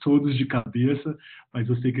sei todos de cabeça, mas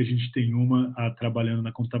eu sei que a gente tem uma trabalhando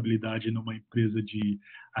na contabilidade numa empresa de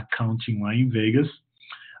accounting lá em Vegas.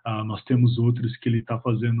 Nós temos outros que ele está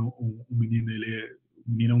fazendo, um menino,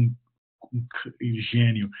 um menino um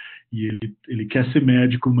gênio, e ele quer ser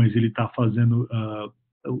médico, mas ele está fazendo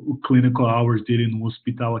o clinical hours dele num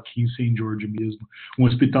hospital aqui em St. George mesmo, um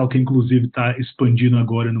hospital que inclusive está expandindo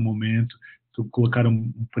agora no momento, colocaram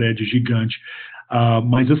um prédio gigante.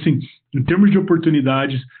 Mas assim, em termos de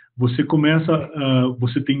oportunidades, você começa,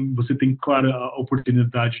 você tem, claro, a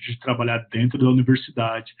oportunidade de trabalhar dentro da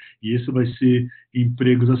universidade, e isso vai ser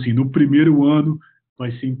empregos, assim, no primeiro ano,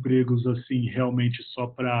 vai ser empregos, assim, realmente só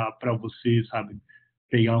para você, sabe,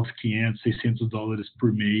 pegar uns $500, $600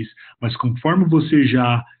 por mês, mas conforme você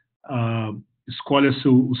já escolhe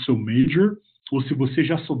o seu major, ou se você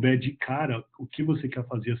já souber de cara o que você quer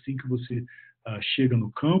fazer assim que você chega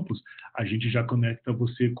no campus, a gente já conecta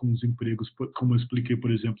você com os empregos, como eu expliquei,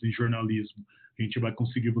 por exemplo, em jornalismo. A gente vai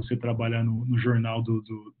conseguir você trabalhar no jornal da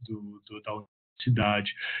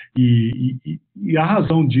universidade. E a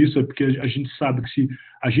razão disso é porque a gente sabe que se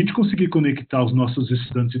a gente conseguir conectar os nossos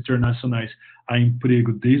estudantes internacionais a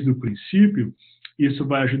emprego desde o princípio, isso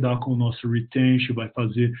vai ajudar com o nosso retention, vai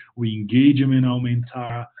fazer o engagement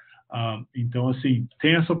aumentar. Então, assim,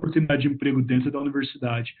 tem essa oportunidade de emprego dentro da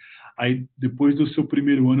universidade. Aí, depois do seu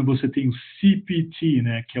primeiro ano, você tem o CPT,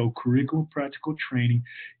 né, que é o Curriculum Practical Training,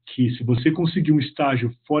 que se você conseguir um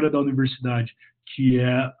estágio fora da universidade que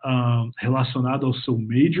é relacionado ao seu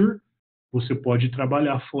major, você pode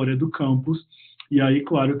trabalhar fora do campus. E aí,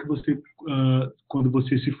 claro que você, quando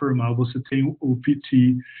você se formar, você tem o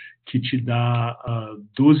OPT, que te dá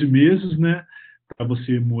 12 meses, né, para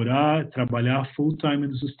você morar, trabalhar full-time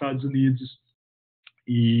nos Estados Unidos.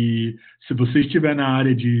 E se você estiver na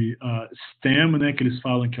área de STEM, né, que eles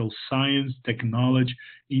falam que é o Science, Technology,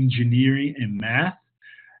 Engineering and Math,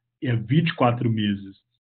 é 24 meses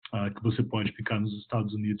que você pode ficar nos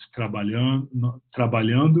Estados Unidos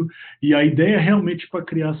trabalhando. E a ideia é realmente para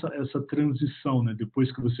criar essa transição, né?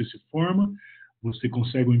 Depois que você se forma, você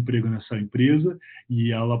consegue um emprego nessa empresa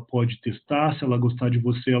e ela pode testar, se ela gostar de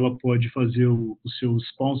você, ela pode fazer o seu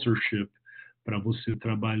sponsorship para você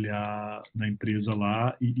trabalhar na empresa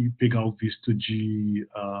lá e pegar o visto de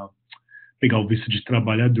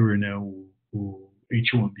trabalhador, né? O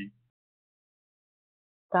H-1B.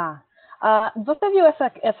 Tá. Você viu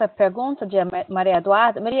essa pergunta de Maria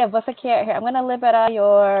Eduarda? Maria, você quer... I'm going to liberar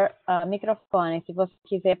your microfone se você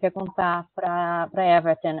quiser perguntar para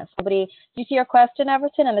Everton sobre... Do you see your question,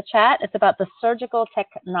 Everton, in the chat? It's about the surgical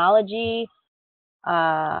technology.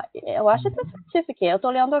 Eu acho que é certificate. Eu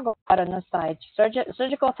estou olhando agora no site.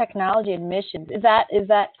 Surgical Technology Admissions. Is that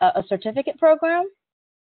a certificate program?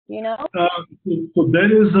 You know? So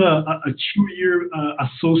that is a 2-year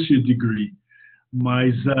associate degree.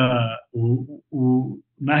 Mas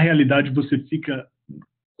na realidade você fica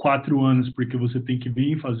 4 anos porque você tem que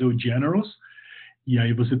vir fazer o Generals e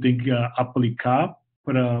aí você tem que aplicar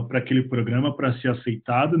para aquele programa para ser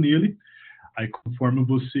aceitado nele. Aí, conforme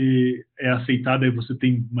você é aceitado, aí você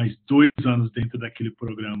tem mais 2 anos dentro daquele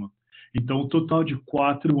programa. Então, um total de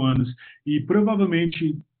 4 anos. E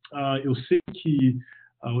provavelmente, eu sei que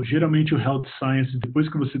geralmente o Health Science, depois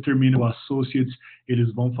que você termina o Associates,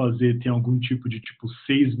 eles vão fazer, tem algum tipo de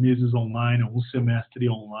 6 meses online, ou um semestre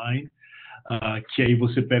online, que aí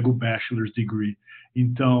você pega o Bachelor's Degree.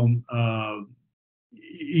 Então,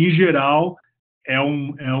 em geral, é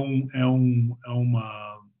um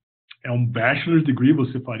Bachelor's Degree,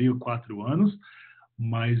 você faria 4 anos,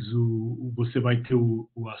 mas você vai ter o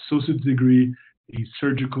Associate Degree in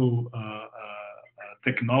Surgical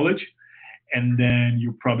Technology, and then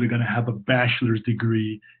you're probably going to have a bachelor's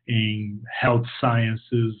degree in health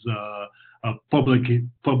sciences, public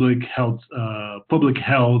health,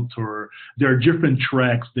 or there are different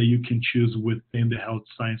tracks that you can choose within the health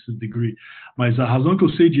sciences degree. Mas a razão que eu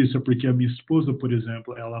sei disso é porque a minha esposa, por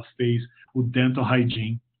exemplo, ela fez o dental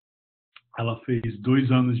hygiene. Ela fez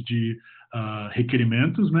 2 anos de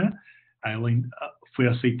requerimentos, né? Ela foi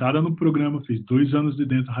aceitada no programa, fez 2 anos de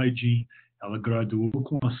dental hygiene. Ela graduou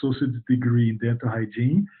com Associate Degree em Dental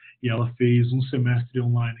Hygiene e ela fez um semestre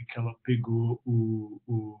online que ela pegou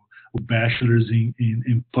o Bachelor's in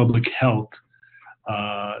Public Health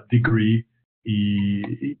Degree.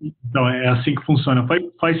 Então, é assim que funciona.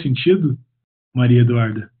 Faz sentido, Maria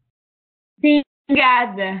Eduarda? Sim,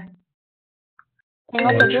 obrigada. Tem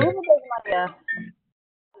outra dúvida, Maria?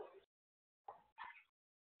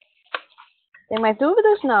 Tem mais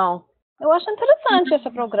dúvidas? Não. Eu acho interessante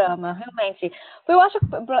esse programa, realmente. Eu acho que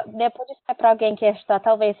depois para alguém que está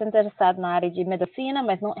talvez interessado na área de medicina,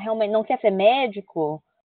 mas realmente não quer ser médico,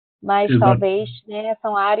 mas Exato. Talvez, né,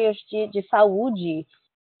 são áreas de saúde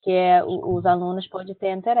que os alunos podem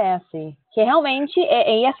ter interesse. Que realmente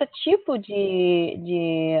esse tipo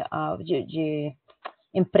de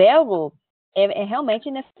emprego é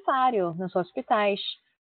realmente necessário nos hospitais.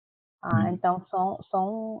 Então,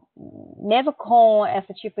 mesmo com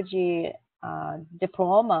esse tipo de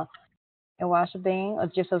diploma, eu acho bem,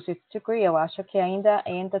 de associate degree, eu acho que ainda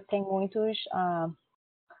tem muitas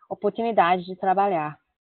oportunidades de trabalhar.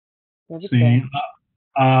 Sim.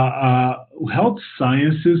 O Health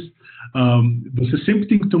Sciences, você sempre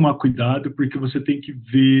tem que tomar cuidado, porque você tem que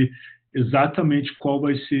ver exatamente qual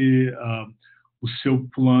vai ser o seu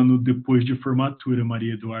plano depois de formatura,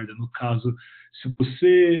 Maria Eduarda. No caso, se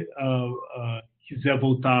você quiser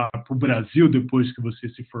voltar para o Brasil depois que você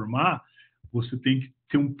se formar, você tem que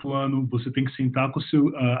ter um plano, você tem que sentar com o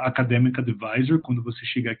seu academic advisor quando você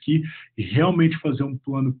chega aqui e realmente fazer um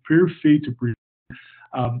plano perfeito, porque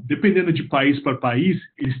dependendo de país para país,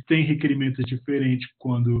 eles têm requerimentos diferentes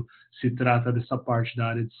quando se trata dessa parte da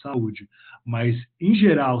área de saúde. Mas, em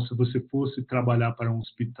geral, se você fosse trabalhar para um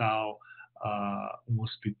hospital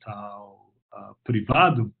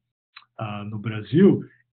privado no Brasil,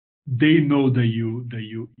 they know that you've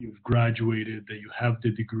graduated, that you have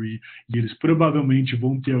the degree, e eles provavelmente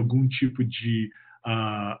vão ter algum tipo de,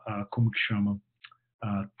 como que chama?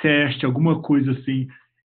 Teste, alguma coisa assim,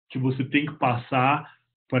 que você tem que passar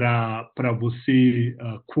para você,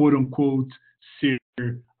 quote unquote, ser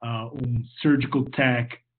um surgical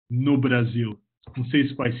tech no Brasil. Não sei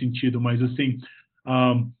se faz sentido, mas assim,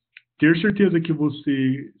 ter certeza que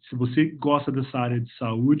se você gosta dessa área de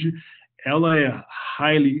saúde, ela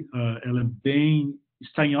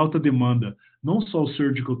está em alta demanda. Não só o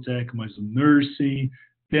surgical tech, mas o nursing,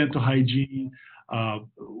 dental hygiene.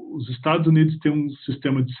 Os Estados Unidos têm um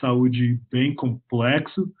sistema de saúde bem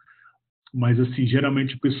complexo, mas assim,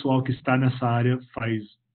 geralmente o pessoal que está nessa área faz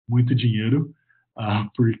muito dinheiro,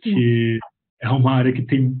 porque é uma área que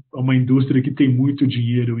tem, uma indústria que tem muito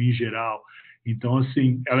dinheiro em geral. Então,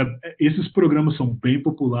 assim, esses programas são bem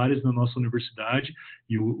populares na nossa universidade,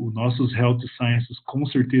 e o nossos Health Sciences com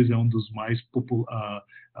certeza é um dos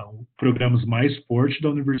programas mais fortes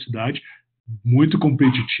da universidade, muito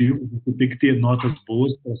competitivo. Você tem que ter notas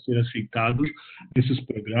boas para ser aceitado nesses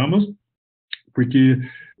programas, porque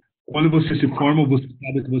quando você se forma, você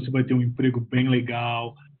sabe que você vai ter um emprego bem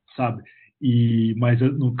legal, sabe? Mas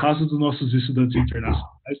no caso dos nossos estudantes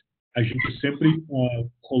internacionais, a gente sempre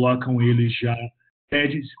coloca eles já,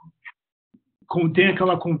 tem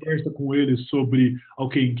aquela conversa com eles sobre,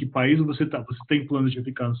 ok, em que país você está? Você tem plano de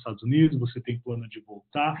ficar nos Estados Unidos? Você tem plano de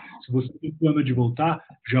voltar? Se você tem plano de voltar,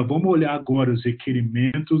 já vamos olhar agora os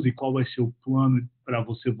requerimentos e qual vai ser o plano para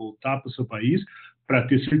você voltar para o seu país, para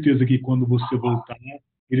ter certeza que quando você voltar,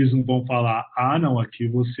 eles não vão falar, não, aqui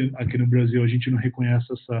no Brasil a gente não reconhece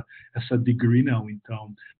essa degree, não.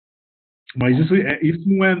 Então, mas isso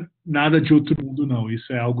não é nada de outro mundo, não.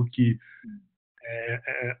 Isso é algo que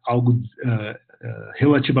é algo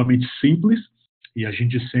relativamente simples, E a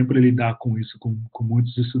gente sempre lidar com isso com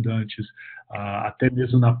muitos estudantes, até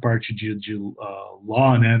mesmo na parte de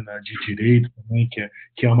law, né, de direito também,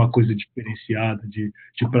 que é uma coisa diferenciada de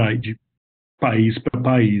país para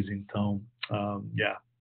país. Então, yeah.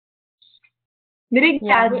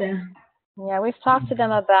 Obrigada. Yeah, we've talked to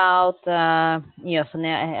them about isso,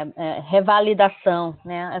 né, revalidação,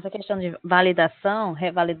 né, essa questão de validação,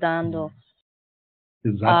 revalidando.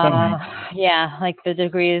 Exatamente. Yeah, like the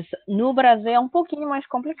degrees. No Brasil é um pouquinho mais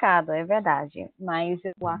complicado, é verdade. Mas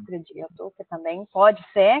eu acredito que também pode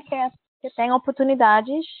ser que tenha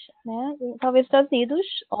oportunidades, né? Talvez nos Estados Unidos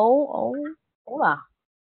ou lá.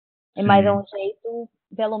 Mas é um jeito,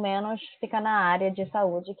 pelo menos, ficar na área de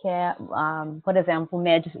saúde, que é, por exemplo,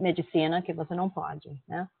 medicina, que você não pode,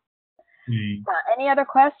 né? Sim. Any other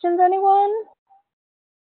questions, anyone?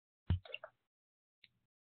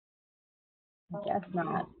 I guess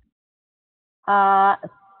not.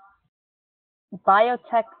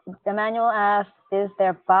 Biotech, Emmanuel asks, is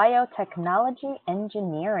there biotechnology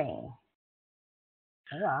engineering?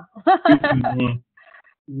 Yeah.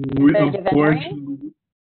 Of course,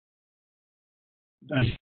 a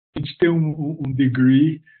gente tem um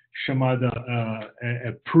degree chamada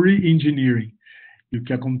pre-engineering. E o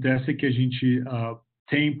que acontece é que a gente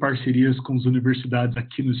tem parcerias com as universidades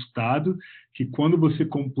aqui no estado, que quando você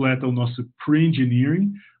completa o nosso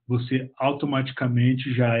pre-engineering, você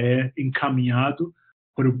automaticamente já é encaminhado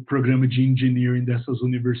para o programa de engineering dessas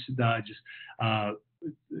universidades.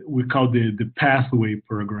 We call the pathway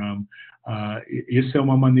program. Essa é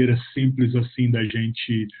uma maneira simples assim da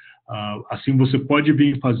gente, assim você pode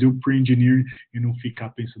vir fazer o pre-engineering e não ficar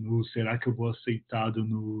pensando, será que eu vou aceitado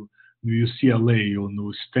no UCLA ou no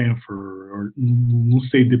Stanford, ou, não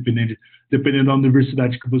sei, dependendo da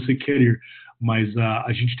universidade que você quer ir. Mas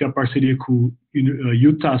a gente tem a parceria com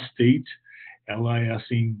Utah State, ela é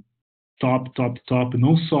assim top,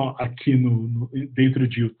 não só aqui dentro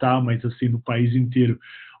de Utah, mas assim no país inteiro,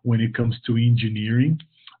 when it comes to engineering.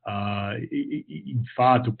 Em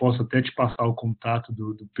fato, eu posso até te passar o contato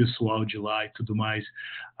do pessoal de lá e tudo mais,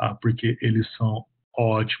 porque eles são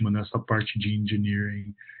ótimos nessa parte de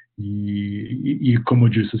engineering. E como eu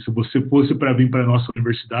disse, se você fosse para vir para a nossa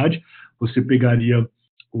universidade, você pegaria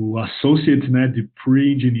o Associate, né, de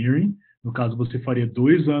Pre-Engineering. No caso, você faria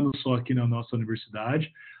 2 anos só aqui na nossa universidade,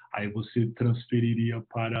 aí você transferiria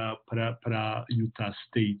para Utah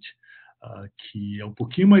State, que é um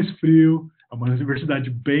pouquinho mais frio, é uma universidade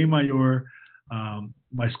bem maior,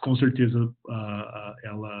 mas com certeza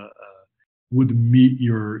ela would meet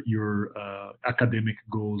your academic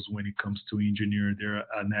goals when it comes to engineering. They're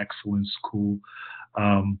an excellent school.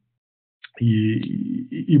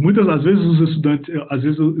 E muitas às vezes os estudantes, às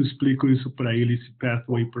vezes eu explico isso para eles, esse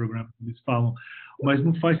pathway program, eles falam, mas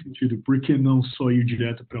não faz sentido, por que não só ir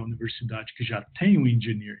direto para a universidade que já tem o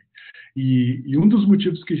engineering? E um dos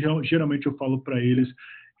motivos que geralmente eu falo para eles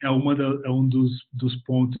é um dos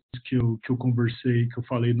pontos que eu conversei, que eu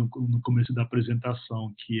falei no começo da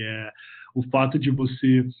apresentação, que é o fato de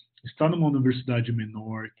você estar numa universidade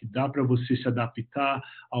menor, que dá para você se adaptar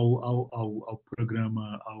ao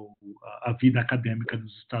programa, à vida acadêmica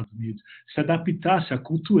dos Estados Unidos, se adaptar, se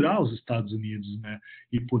aculturar aos Estados Unidos, né?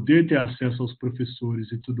 E poder ter acesso aos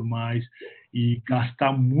professores e tudo mais, e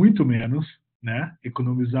gastar muito menos, né?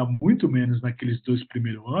 Economizar muito menos naqueles 2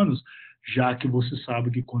 primeiros anos, já que você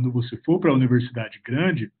sabe que quando você for para a universidade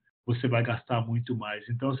grande, você vai gastar muito mais.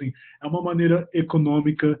 Então, assim, é uma maneira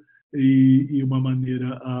econômica e uma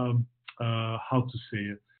maneira, how to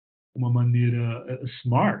say it, uma maneira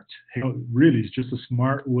smart, really, it's just a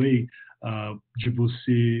smart way de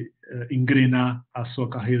você engrenar a sua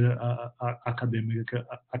carreira acadêmica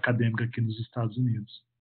aqui nos Estados Unidos.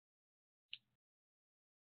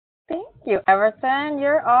 Thank you, Everton.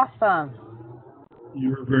 You're awesome.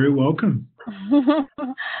 You're very welcome.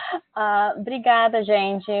 Obrigada,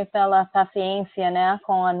 gente, pela paciência, né,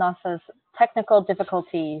 com as nossas technical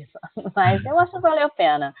difficulties, mas eu acho que valeu a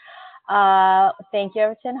pena. Thank you,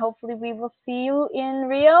 Everton. Hopefully we will see you in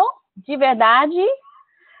Rio. De verdade?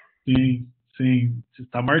 Sim.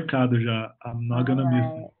 Está marcado já. I'm not gonna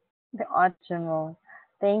miss it. Ótimo.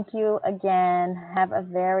 Thank you again. Have a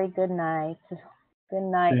very good night. Good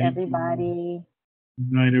night, Thank everybody. You.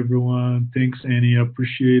 Good night, everyone. Thanks, Annie. I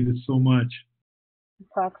appreciate it so much.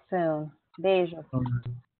 Talk soon. Beijo.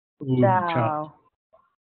 Tchau.